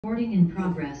Recording in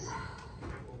progress.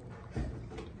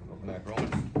 Welcome back,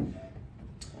 Roman.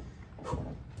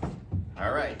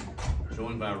 All right,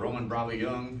 joined by Roman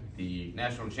Bravo-Young, the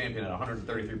national champion at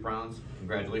 133 pounds.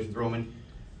 Congratulations, Roman.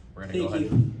 We're going to go ahead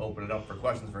and open it up for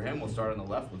questions for him. We'll start on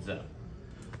the left with Zeb.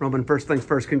 Roman, first things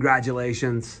first,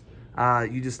 congratulations.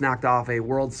 You just knocked off a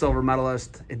world silver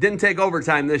medalist. It didn't take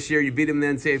overtime this year. You beat him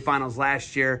in the NCAA finals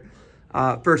last year.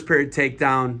 First period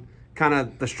takedown, kind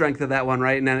of the strength of that one,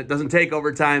 right? And then it doesn't take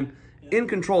overtime. In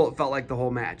control, it felt like the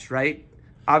whole match, right?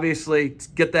 Obviously, to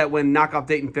get that win, knock off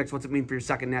Dayton Fix, what's it mean for your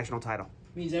second national title?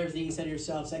 It means everything. You said it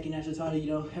yourself. Second national title, you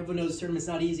know, everyone knows this tournament's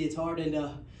not easy. It's hard.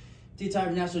 And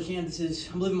two-time national champ,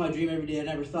 I'm living my dream every day. I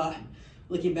never thought,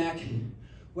 looking back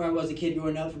where I was a kid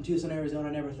growing up from Tucson, Arizona,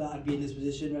 I never thought I'd be in this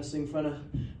position, wrestling in front of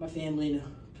my family in a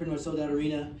pretty much sold-out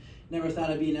arena. Never thought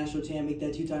I'd be a national champ, make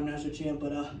that two-time national champ,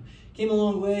 but came a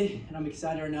long way, and I'm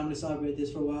excited right now. I'm going to celebrate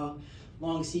this for a while.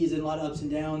 Long season, a lot of ups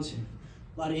and downs,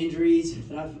 a lot of injuries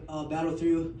that I've battled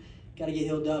through. Got to get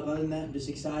healed up. Other than that, I'm just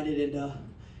excited, and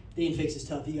Dayton Fix is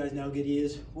tough. You guys know how good he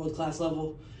is, world-class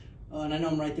level, and I know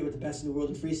I'm right there with the best in the world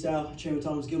in freestyle. I train with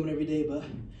Thomas Gilman every day, but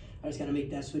I just got to make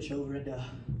that switch over, and I'm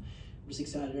just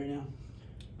excited right now.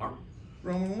 Mark.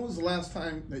 Roman, when was the last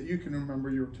time that you can remember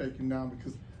you were taken down?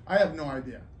 Because I have no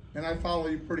idea, and I follow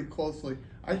you pretty closely.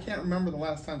 I can't remember the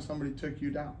last time somebody took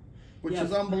you down, which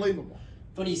is unbelievable.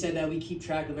 Funny you said that. We keep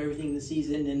track of everything in the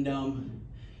season, and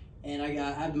I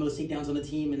have the most takedowns on the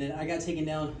team, and then I got taken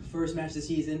down first match of the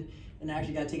season, and I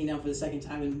actually got taken down for the second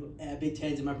time at Big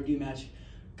Tens in my Purdue match.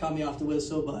 Caught me off the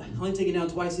whistle, but only taken down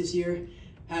twice this year.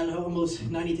 Had almost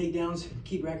 90 takedowns,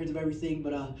 keep records of everything,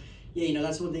 but yeah, you know,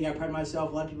 that's one thing I pride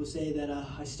myself. A lot of people say that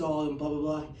I stall and blah, blah,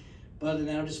 blah. But other than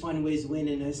that, I'm just finding ways to win,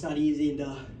 and it's not easy,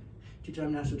 and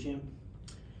two-time national champ.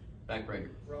 Backbreaker.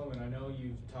 Roman, I know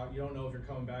you don't know if you're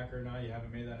coming back or not. You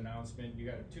haven't made that announcement. You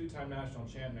got a two-time national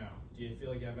champ now. Do you feel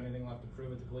like you have anything left to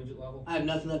prove at the collegiate level? I have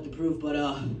nothing left to prove, but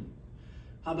how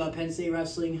about Penn State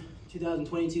Wrestling,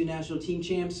 2022 national team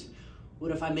champs?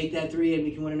 What if I make that three and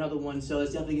we can win another one? So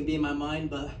it's definitely going to be in my mind,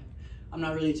 but I'm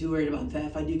not really too worried about that.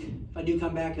 If I do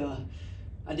come back,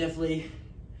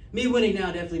 me winning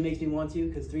now definitely makes me want to,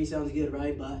 because three sounds good,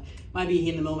 right? But might be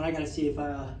in the moment. I got to see if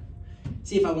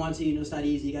I want to. You know, it's not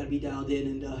easy. You got to be dialed in,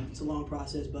 and it's a long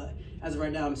process. But as of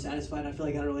right now, I'm satisfied. I feel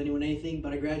like I don't owe anyone anything.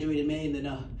 But I graduated in May, and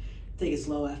then take it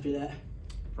slow after that.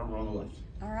 Front row on the left.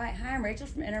 All right. Hi, I'm Rachel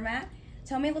from Intermat.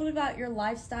 Tell me a little bit about your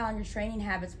lifestyle and your training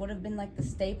habits. What have been like the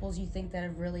staples you think that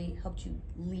have really helped you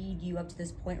lead you up to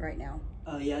this point right now?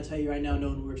 Yeah, I'll tell you right now, no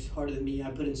one works harder than me.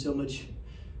 I put in so much.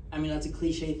 I mean, that's a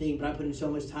cliche thing, but I put in so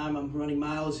much time. I'm running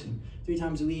miles 3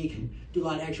 times a week, do a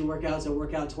lot of extra workouts. I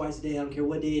work out twice a day. I don't care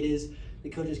what day it is. The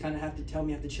coaches kind of have to tell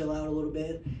me I have to chill out a little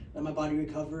bit, let my body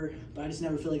recover, but I just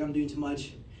never feel like I'm doing too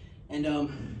much. And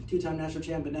two-time national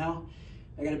champ, but now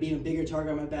I got to be a bigger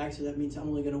target on my back, so that means I'm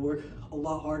only going to work a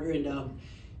lot harder. And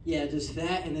yeah, just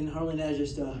that, and then not only that,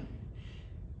 just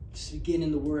getting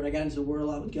in the Word. I got into the Word a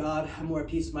lot with God. I'm more at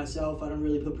peace with myself. I don't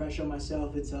really put pressure on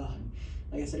myself. It's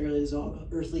like I said earlier, it's all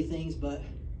earthly things, but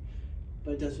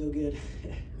it does feel good.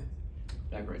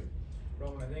 Back right.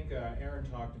 Roman, I think Aaron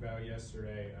talked about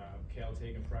yesterday Kale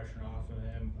taking pressure off of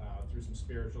him through some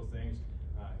spiritual things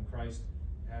in Christ.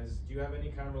 Do you have any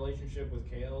kind of relationship with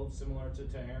Kale similar to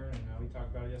Aaron and how he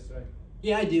talked about it yesterday?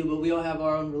 Yeah, I do, but we all have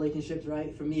our own relationships,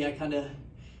 right? For me,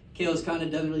 Kale's kind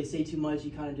of doesn't really say too much.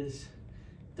 He kind of just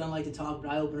doesn't like to talk,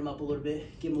 but I open him up a little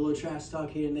bit, give him a little trash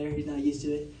talk here and there. He's not used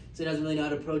to it, so he doesn't really know how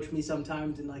to approach me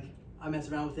sometimes, and like I mess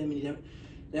around with him, and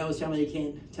they always tell me they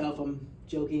can't tell if I'm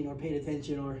joking or paying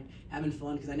attention or having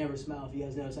fun, because I never smile. If you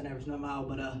guys notice, I never smile.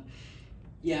 But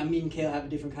yeah, me and Kale have a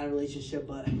different kind of relationship,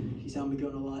 but he's helped me grow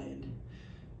a lot, and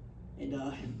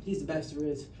he's the best there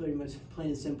is. Pretty much plain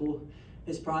and simple.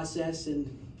 His process,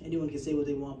 and anyone can say what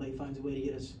they want, but he finds a way to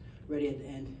get us ready at the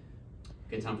end.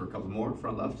 Okay, time for a couple more.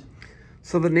 Front left.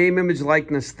 So the name, image,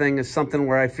 likeness thing is something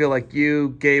where I feel like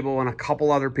you, Gable, and a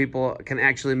couple other people can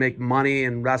actually make money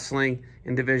in wrestling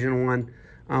in Division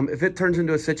I. If it turns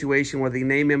into a situation where the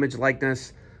name, image,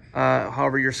 likeness,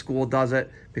 however your school does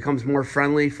it, becomes more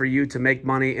friendly for you to make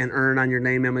money and earn on your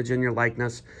name, image, and your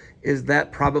likeness, is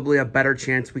that probably a better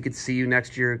chance we could see you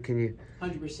next year? Can you?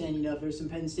 100%. You know, if there's some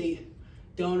Penn State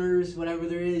donors, whatever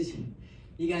there is,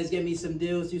 you guys get me some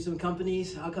deals through some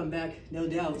companies, I'll come back, no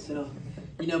doubt. So,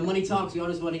 you know, money talks. We all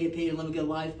just want to get paid and live a good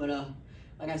life. But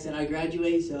like I said, I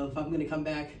graduate, so if I'm going to come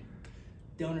back,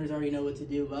 donors already know what to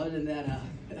do. But other than that,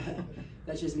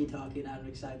 that's just me talking out of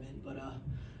excitement. But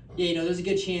yeah, you know, there's a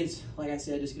good chance, like I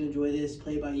said, just going to enjoy this,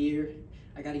 play by ear.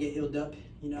 I got to get healed up.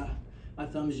 You know, my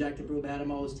thumb's jacked up real bad.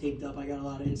 I'm always taped up. I got a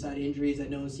lot of inside injuries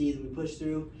that no one sees and we push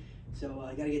through. So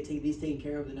I got to get these taken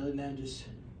care of, and other than that, just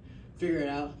figure it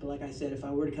out. But like I said, if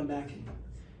I were to come back,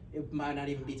 it might not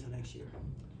even be till next year.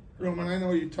 Roman, I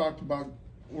know you talked about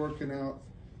working out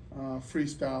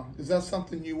freestyle. Is that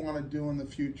something you want to do in the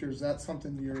future? Is that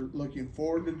something you're looking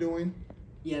forward to doing?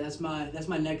 Yeah, that's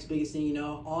my next biggest thing. You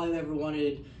know, all I've ever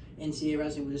wanted NCAA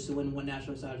wrestling was just to win one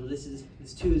national title. This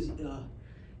too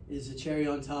is a cherry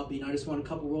on top. You know, I just won a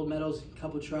couple world medals, a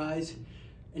couple tries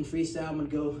in freestyle. I'm gonna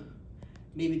go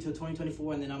maybe till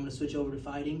 2024, and then I'm gonna switch over to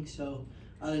fighting. So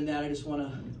other than that, I just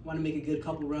wanna make a good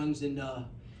couple runs in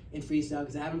freestyle,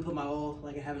 because I haven't put my all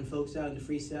like I have in folk style into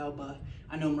freestyle, but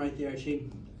I know I'm right there. I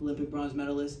trained Olympic bronze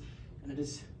medalist, and I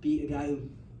just beat a guy who's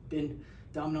been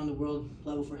dominant on the world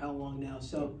level for how long now.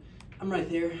 So I'm right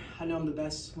there. I know I'm the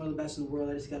best, one of the best in the world.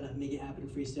 I just gotta make it happen in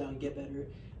freestyle and get better.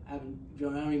 I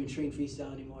don't even train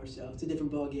freestyle anymore, so it's a different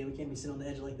ball game. We can't be sitting on the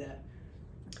edge like that.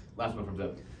 Last one from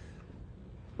Zeb.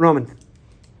 Roman,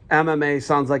 MMA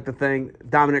sounds like the thing.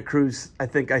 Dominic Cruz, I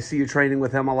think I see you training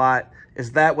with him a lot.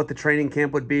 Is that what the training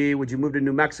camp would be? Would you move to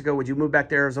New Mexico? Would you move back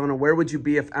to Arizona? Where would you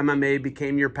be if MMA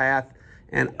became your path?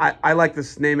 And I like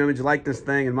this name, image, likeness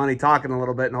thing, and money talking a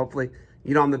little bit, and hopefully,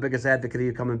 you know, I'm the biggest advocate of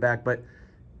you coming back, but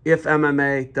if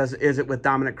MMA is it with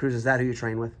Dominic Cruz? Is that who you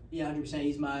train with? Yeah, 100%.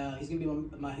 He's gonna be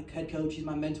my head coach. He's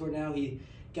my mentor now. He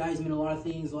guides me in a lot of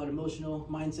things, a lot of emotional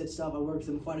mindset stuff. I work with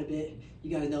him quite a bit.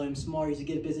 You guys know him, smart. He's a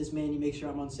good businessman. He makes sure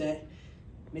I'm on set,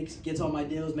 gets all my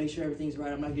deals, makes sure everything's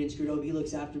right. I'm not getting screwed over. He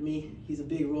looks after me. He's a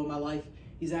big role in my life.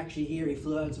 He's actually here. He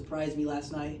flew out and surprised me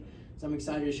last night, so I'm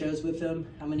excited to share this with him.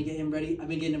 I'm gonna get him ready. I've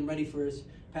been getting him ready for his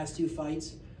past 2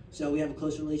 fights, so we have a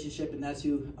close relationship, and that's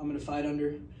who I'm gonna fight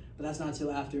under. But that's not until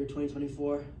after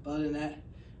 2024. But other than that,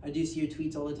 I do see your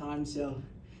tweets all the time, so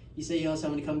you say you also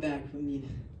want to come back. I mean,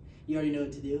 you already know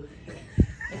what to do.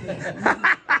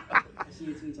 I see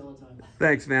your tweets all the time.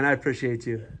 Thanks, man. I appreciate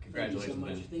you. Congratulations, Thank you so much.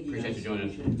 man. Thank you, Appreciate guys. you joining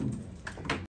us. Appreciate it.